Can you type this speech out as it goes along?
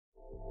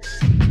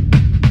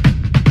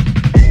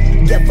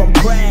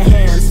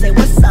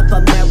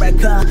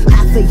America.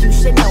 Half of you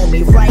should know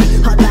me, right?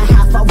 Other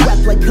half a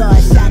replica.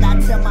 Shout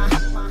out to my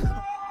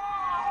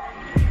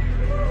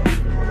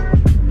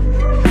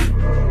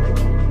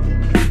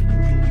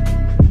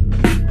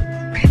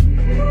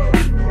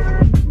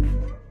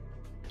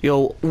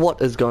Yo,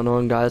 what is going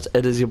on, guys?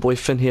 It is your boy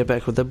Finn here,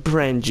 back with a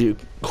brand new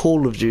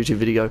Call of Duty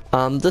video.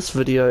 This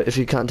video, if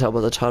you can't tell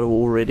by the title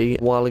already,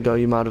 a while ago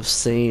you might have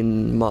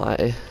seen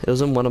it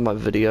was in one of my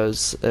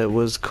videos. It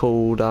was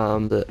called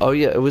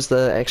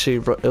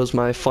it was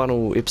my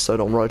final episode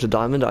on Road to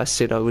Diamond. I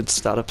said I would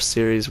start up a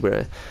series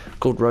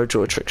called Road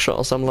to a Trick Shot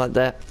or something like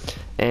that,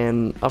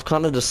 and I've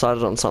kind of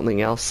decided on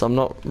something else. I'm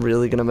not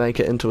really gonna make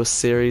it into a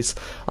series.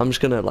 I'm just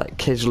gonna like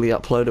casually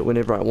upload it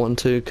whenever I want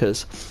to,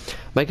 because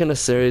making a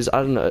series,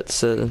 I don't know,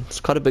 it's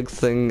quite a big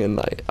thing, and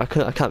like I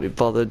can't be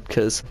bothered,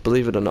 because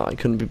believe it or not, I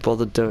couldn't be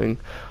bothered doing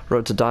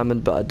Road to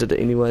Diamond, but I did it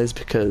anyways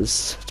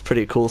because it's a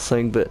pretty cool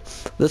thing. But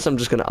this I'm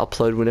just gonna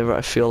upload whenever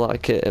I feel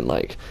like it, and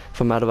like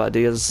if I'm out of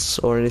ideas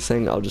or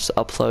anything, I'll just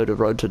upload a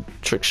Road to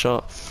Trick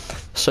Shot.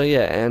 So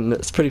yeah, and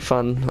it's pretty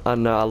fun. I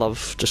know I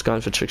love just going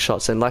for trick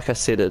shots, and like I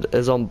said, it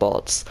is on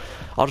bots.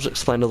 I'll just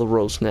explain all the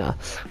rules now.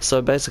 So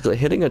basically,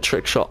 hitting a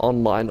trick shot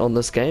online on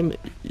this game,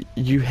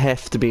 you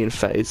have to be in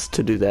phase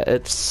to do that.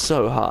 It's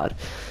so hard.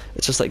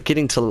 It's just like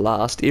getting to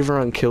last.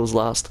 Everyone kills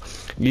last.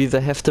 You either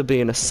have to be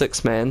in a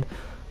 6-man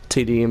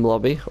TDM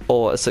lobby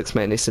or a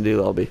 6-man S&D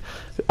lobby.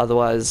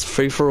 Otherwise,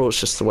 free-for-all is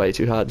just way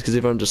too hard because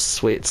everyone just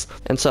sweats.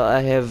 And so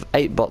I have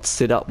 8 bots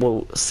set up,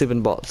 well,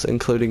 7 bots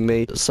including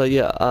me. So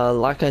yeah,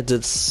 like I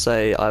did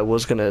say, I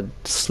was gonna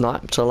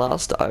snipe to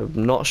last. I'm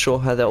not sure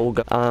how that will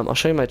go. I'll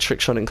show you my trick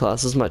shotting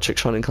class. This is my trick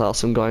shotting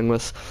class I'm going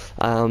with.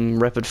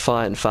 Rapid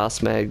fire and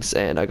fast mags,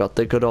 and I got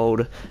the good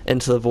old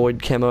Into the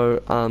Void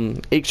camo.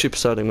 Each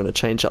episode I'm gonna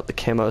change up the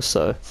camo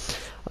so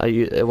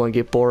it won't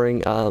get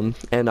boring.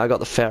 And I got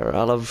the Pharaoh.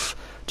 I love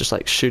just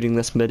like shooting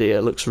this mid-air.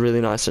 It looks really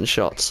nice in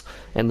shots,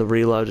 and the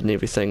reload and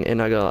everything. And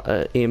I got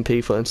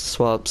EMP for instant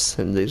swaps,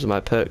 and these are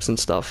my perks and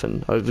stuff,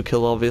 and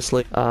overkill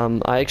obviously.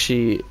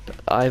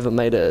 I haven't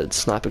made a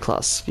sniper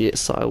class yet,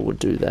 so I will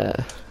do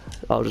that.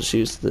 I'll just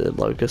use the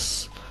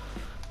Locust.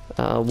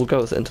 We'll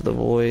go with Into the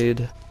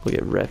Void. We'll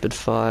get rapid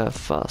fire,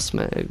 fast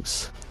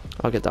mags.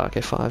 I'll get the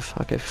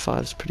RK5.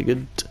 RK5 is pretty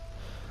good,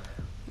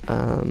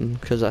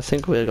 because I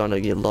think we're gonna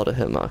get a lot of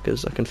hit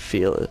markers. I can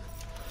feel it.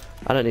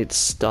 I don't need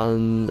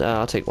stun.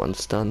 I'll take 1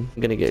 stun.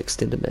 I'm gonna get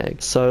extended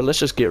mag. So let's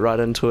just get right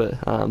into it.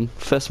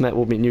 First map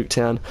will be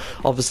Nuketown.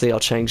 Obviously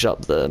I'll change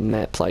up the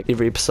map like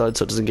every episode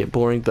so it doesn't get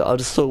boring, but I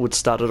just thought we'd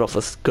start it off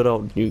with good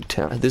old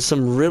Nuketown. There's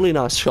some really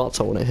nice shots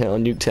I want to hit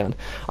on Nuketown.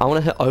 I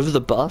want to hit over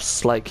the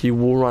bus, like you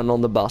wall run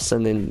on the bus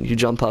and then you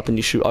jump up and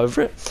you shoot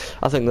over it.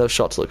 I think those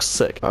shots look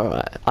sick.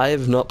 Alright, I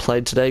have not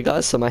played today,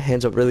 guys, so my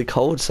hands are really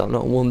cold, so I'm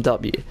not warmed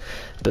up yet.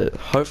 But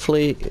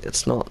hopefully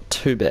it's not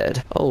too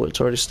bad. Oh, it's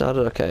already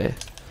started? Okay.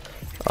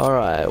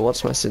 Alright,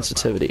 what's my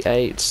sensitivity?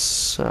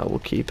 8. We'll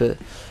keep it.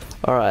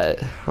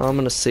 Alright, I'm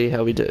gonna see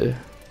how we do.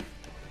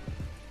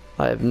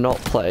 I have not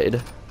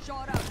played.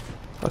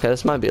 Okay,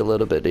 this might be a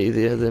little bit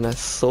easier than I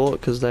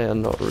thought, because they are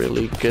not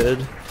really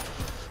good.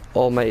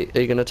 Oh mate,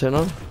 are you gonna turn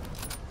on?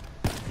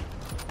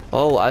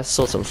 Oh, I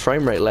saw some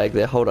frame rate lag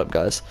there. Hold up,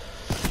 guys.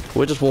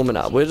 We're just warming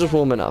up. We're just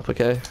warming up,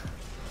 okay?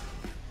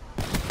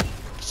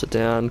 Sit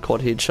down,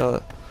 quad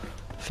headshot.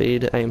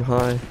 Feed, aim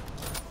high.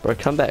 Bro,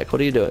 come back.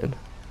 What are you doing?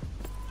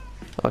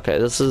 Okay,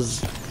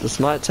 this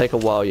might take a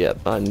while yet.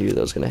 I knew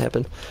that was gonna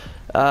happen.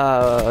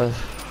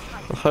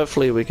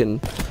 Hopefully we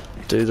can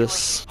do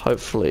this.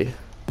 Hopefully.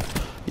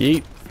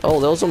 Yeet. Oh,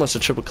 that was almost a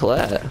triple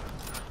collat.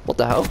 What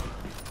the hell?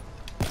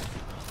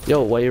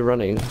 Yo, why are you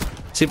running?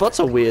 See, bots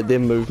are weird. Their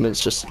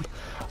movement's just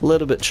a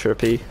little bit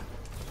trippy.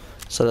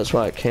 So that's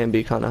why it can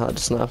be kind of hard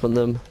to snipe on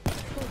them,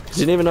 because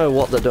you never know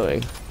what they're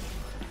doing.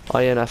 Oh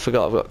yeah, and I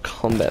forgot I've got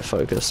combat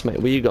focus. Mate,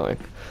 where you going?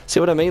 See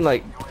what I mean?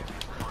 Like,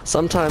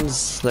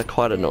 sometimes they're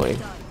quite annoying.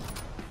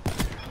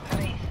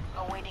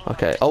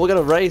 Okay, oh, we got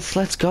a Wraith,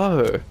 let's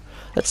go.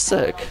 That's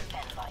sick.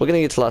 We're gonna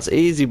get to last.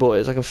 Easy,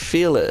 boys, I can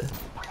feel it.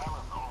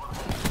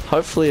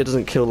 Hopefully it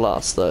doesn't kill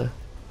last, though.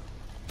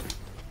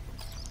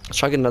 Let's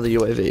try to get another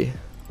UAV.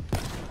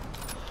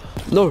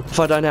 No, if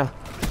I die now.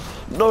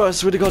 No, I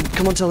swear to God,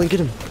 come on, Talon, get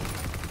him.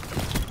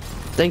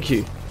 Thank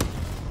you.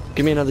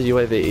 Give me another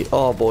UAV.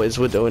 Oh, boys,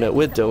 we're doing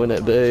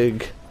it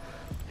big.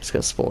 He's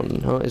gonna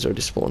spawn. Oh, he's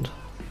already spawned.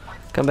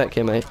 Come back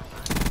here, mate.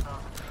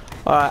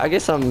 Alright, I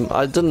guess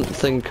I didn't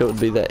think it would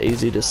be that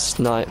easy to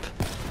snipe.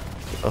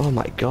 Oh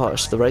my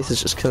gosh, the Wraith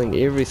is just killing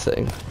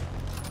everything.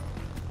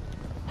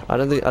 I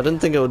didn't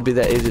think it would be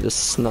that easy to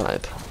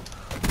snipe.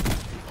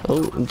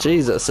 Oh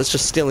Jesus, it's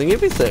just stealing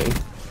everything.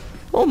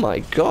 Oh my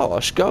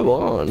gosh, go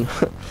on.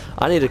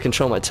 I need to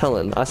control my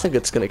Talon. I think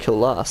it's gonna kill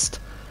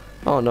last.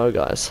 Oh no,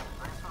 guys.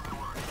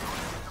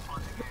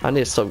 I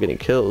need to stop getting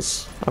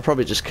kills. I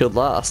probably just killed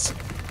last.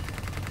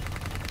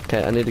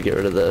 Okay, I need to get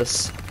rid of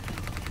this.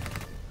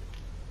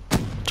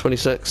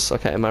 26.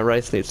 Okay, my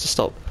Wraith needs to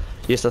stop.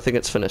 Yes, I think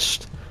it's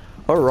finished.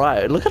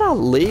 Alright, look at our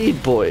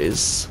lead,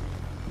 boys.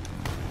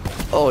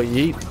 Oh,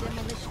 yeet.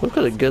 We've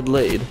got a good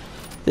lead.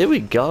 There we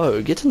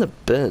go. Get in the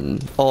bin.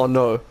 Oh,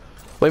 no.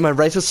 Wait, my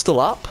Wraith is still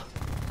up?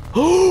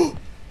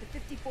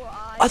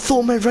 I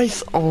thought my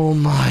Wraith... Oh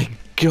my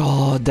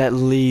god, that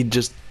lead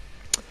just...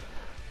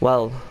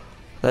 Well,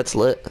 that's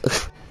lit.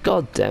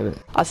 God damn it.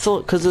 I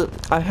thought, because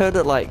I heard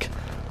it like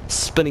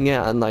spinning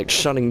out and like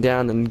shutting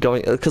down and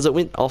going... Because it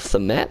went off the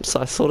map,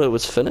 so I thought it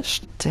was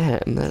finished.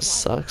 Damn, that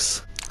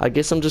sucks. I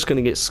guess I'm just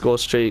going to get score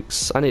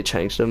streaks. I need to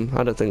change them.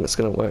 I don't think that's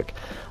going to work.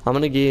 I'm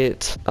going to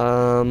get...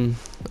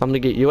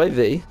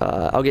 UAV.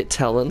 I'll get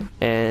Talon.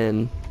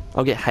 And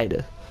I'll get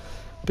Hater.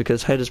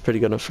 Because Hater's pretty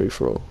good on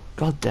free-for-all.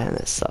 God damn,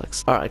 that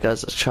sucks. Alright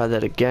guys, let's try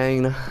that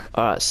again.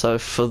 Alright, so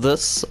for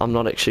this, I'm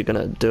not actually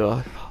gonna do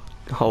a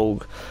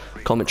whole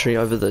commentary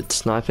over the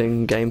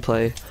sniping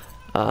gameplay.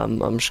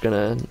 I'm just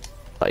gonna,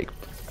 like,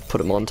 put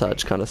a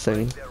montage kind of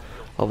thing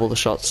of all the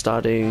shots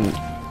starting.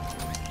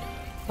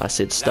 I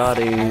said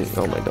starting.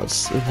 Oh my god.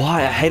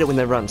 Why? I hate it when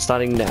they run.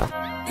 Starting now.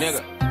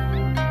 Nigga.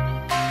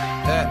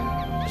 Hey,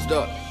 let's do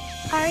it.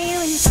 Are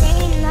you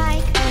insane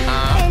like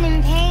and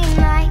in pain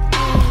like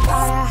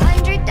bought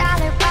 $100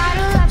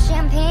 bottle of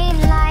champagne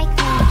like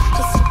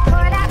just to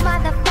pour that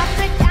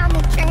motherfucker down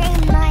the drain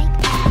like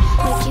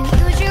would you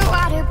use your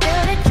water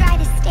bill to try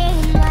to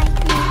stain like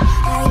me?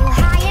 Are you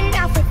high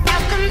enough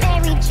without the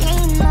Mary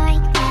Jane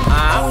like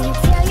will you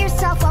tear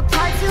yourself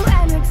apart to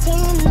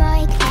entertain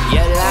like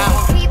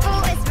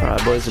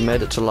Alright boys, we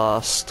made it to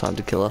last. Time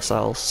to kill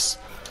ourselves.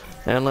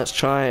 And let's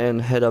try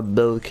and hit a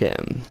build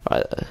cam.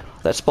 Right,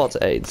 that spot's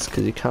AIDS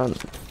because you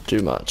can't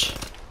do much.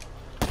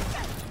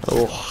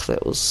 Oh,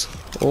 that was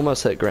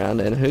almost hit ground.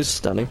 And who's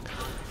stunning?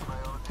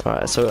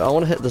 Alright, so I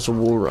want to hit this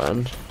wall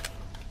run.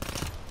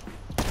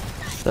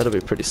 That'll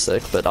be pretty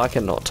sick, but I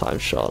cannot time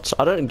shots.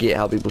 I don't get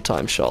how people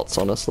time shots,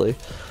 honestly.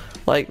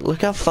 Like,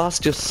 look how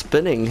fast you're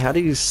spinning. How do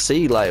you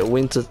see, like,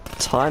 when to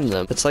time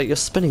them? It's like you're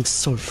spinning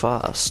so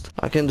fast.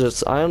 I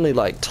only,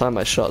 like, time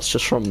my shots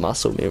just from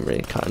muscle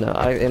memory, kinda.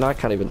 And I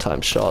can't even time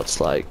shots,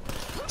 like...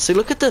 See,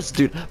 look at this,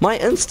 dude. My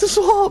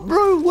insta-swap,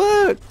 bro,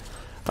 work!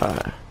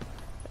 Alright.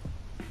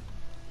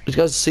 Did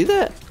you guys see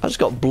that? I just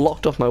got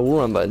blocked off my wall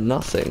run by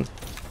nothing.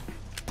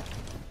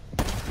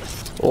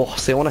 Oh,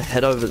 see, I want to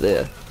head over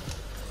there.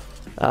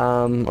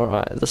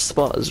 Alright, the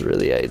spot is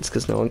really AIDS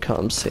because no one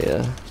comes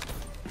here.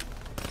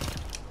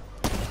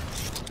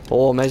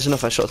 Oh, imagine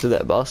if I shot through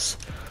that bus.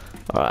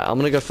 Alright, I'm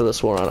gonna go for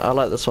this one. I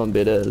like this one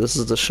better. This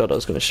is the shot I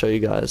was gonna show you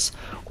guys.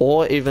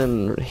 Or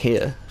even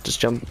here. Just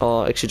jump.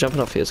 Oh, actually,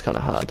 jumping off here is kind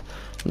of hard.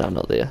 No,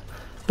 not there.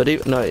 But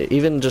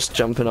even just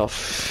jumping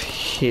off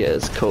here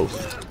is cool.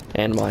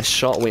 And my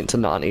shot went to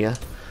Narnia.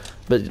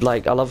 But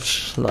like, I love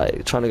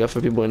like trying to go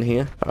for people in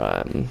here.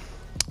 Alright.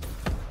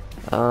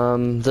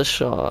 This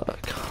shot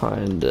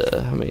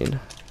kinda. I mean,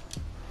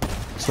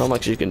 it's not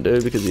much you can do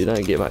because you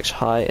don't get much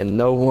height and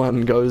no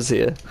one goes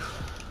here.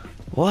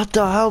 What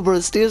the hell, bro?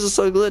 The stairs are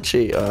so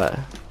glitchy. Alright.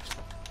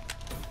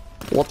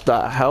 What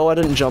the hell? I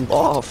didn't jump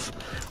off.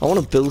 I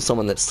want to build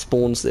someone that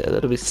spawns there.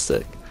 That'll be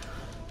sick.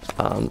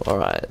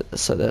 Alright.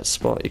 So that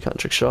spot, you can't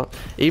trick shot.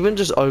 Even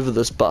just over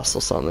this bus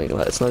or something.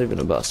 Like, it's not even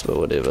a bus, but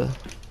whatever.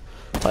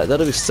 Like,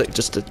 that'll be sick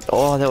just to...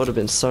 Oh, that would have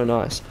been so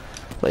nice.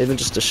 Like, even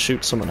just to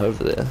shoot someone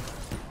over there.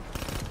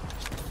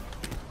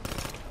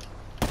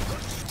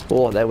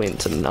 Oh, that went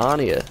to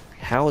Narnia.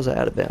 How was that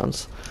out of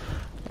bounds?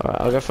 Alright,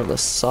 I'll go from the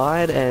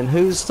side, and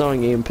who's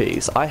throwing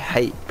EMPs? I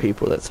hate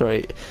people that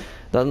throw...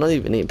 They're not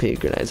even EMP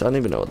grenades, I don't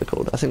even know what they're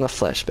called. I think they're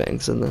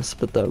flashbangs in this,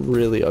 but they're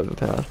really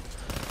overpowered.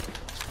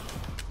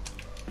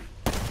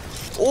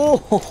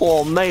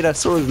 Oh, mate, I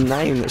saw his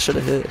name, that should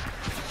have hit.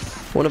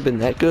 Wouldn't have been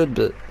that good,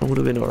 but it would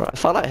have been alright.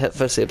 If I like hit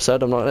first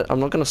episode, I'm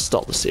not going to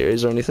stop the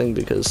series or anything,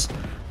 because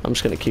I'm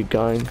just going to keep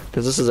going.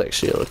 Because this is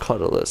actually quite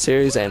a lit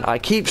series, and I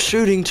keep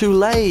shooting too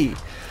late!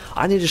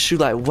 I need to shoot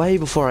like way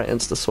before I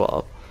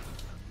insta-swap.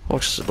 I'll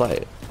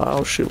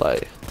shoot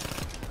like...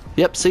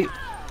 Yep, see?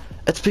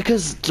 It's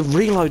because the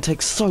reload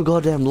takes so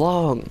goddamn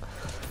long.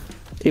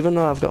 Even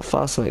though I've got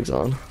fast legs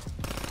on.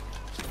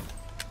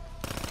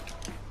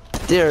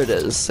 There it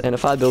is. And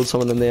if I build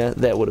someone in there,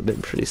 that would have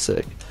been pretty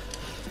sick.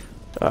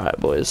 Alright,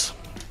 boys.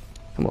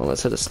 Come on,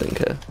 let's hit a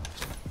stinker.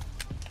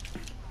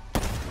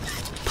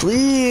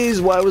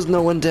 Please! Why was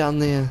no one down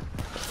there?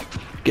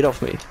 Get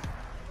off me.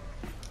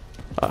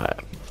 Alright.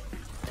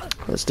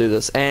 Let's do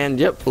this. And,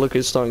 yep, look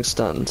who's throwing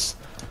stuns.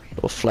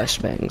 Or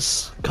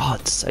flashbangs.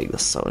 God's sake,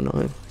 that's so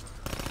annoying.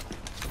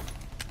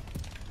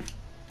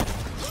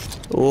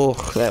 Oh,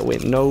 that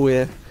went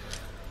nowhere.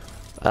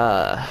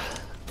 You're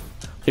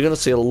gonna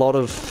see a lot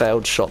of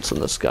failed shots in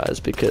this, guys,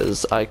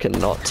 because I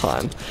cannot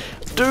time.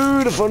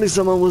 Dude, if only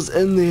someone was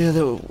in there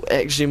that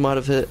actually might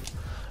have hit.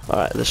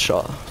 Alright, this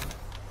shot.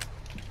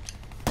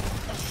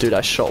 Dude,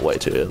 I shot way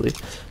too early.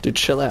 Dude,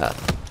 chill out.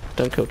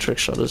 Don't kill trick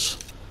shotters.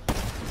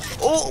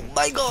 Oh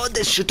my god,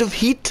 that should have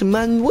hit,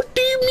 man. What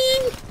do you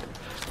mean?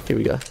 Here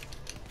we go.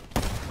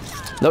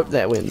 Nope,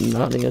 that went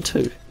Narnia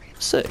too.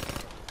 Sick.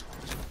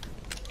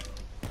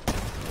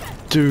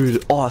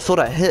 Dude, oh, I thought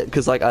I hit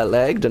because like I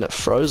lagged and it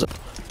froze.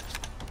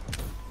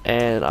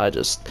 And I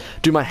just...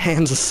 Dude, my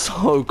hands are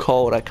so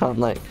cold. I can't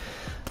like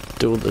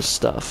do all this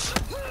stuff.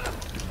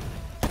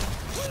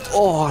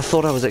 Oh, I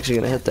thought I was actually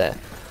going to hit that.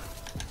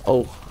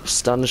 Oh,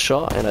 stun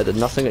shot, and I did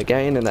nothing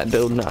again, and that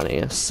build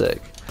 90.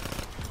 Sick.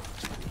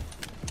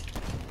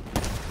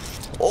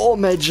 Oh,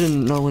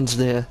 imagine no one's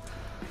there.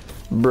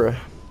 Bruh.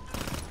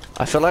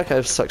 I feel like I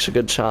have such a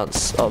good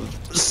chance of...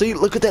 See,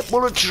 look at that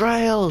bullet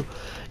trail!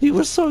 You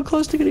were so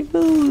close to getting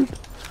killed.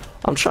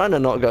 I'm trying to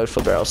not go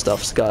for barrel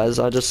stuffs, guys.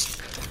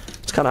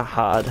 It's kind of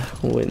hard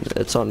when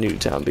it's on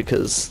Nuketown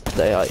because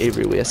they are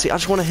everywhere. See, I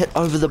just want to hit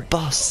over the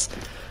bus.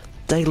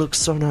 They look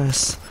so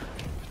nice.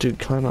 Dude,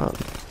 climb up.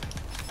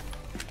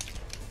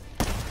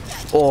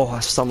 Oh,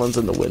 someone's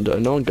in the window.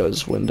 No one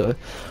goes window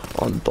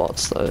on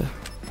bots, though.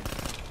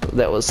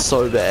 That was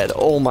so bad.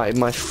 Oh, my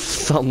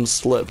thumb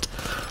slipped.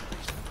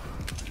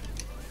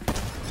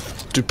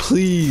 Dude,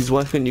 please,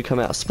 why couldn't you come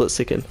out a split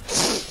second?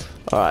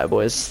 Alright,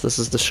 boys, this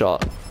is the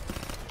shot.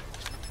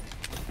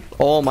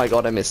 Oh my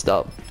god, I messed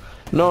up.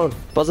 No,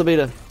 buzzer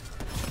beater.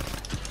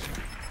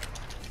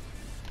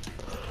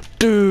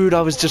 Dude, I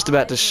was just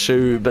about to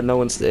shoot, but no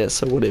one's there,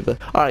 so whatever.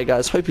 Alright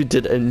guys, hope you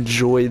did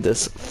enjoy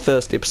this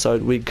first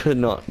episode. We could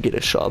not get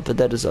a shot, but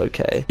that is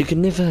okay. You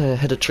can never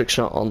hit a trick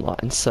shot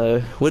online,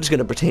 so we're just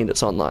gonna pretend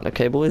it's online,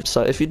 okay boys?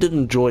 So if you did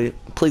enjoy,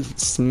 please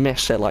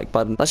smash that like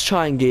button. Let's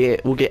try and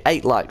we'll get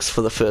 8 likes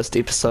for the first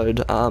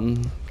episode.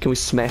 Can we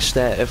smash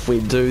that? If we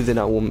do, then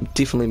I will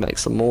definitely make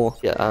some more.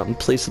 Yeah,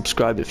 please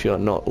subscribe if you are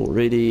not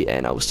already,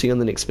 and I will see you in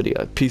the next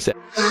video. Peace out.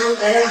 You were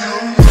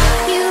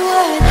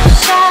the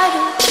shadow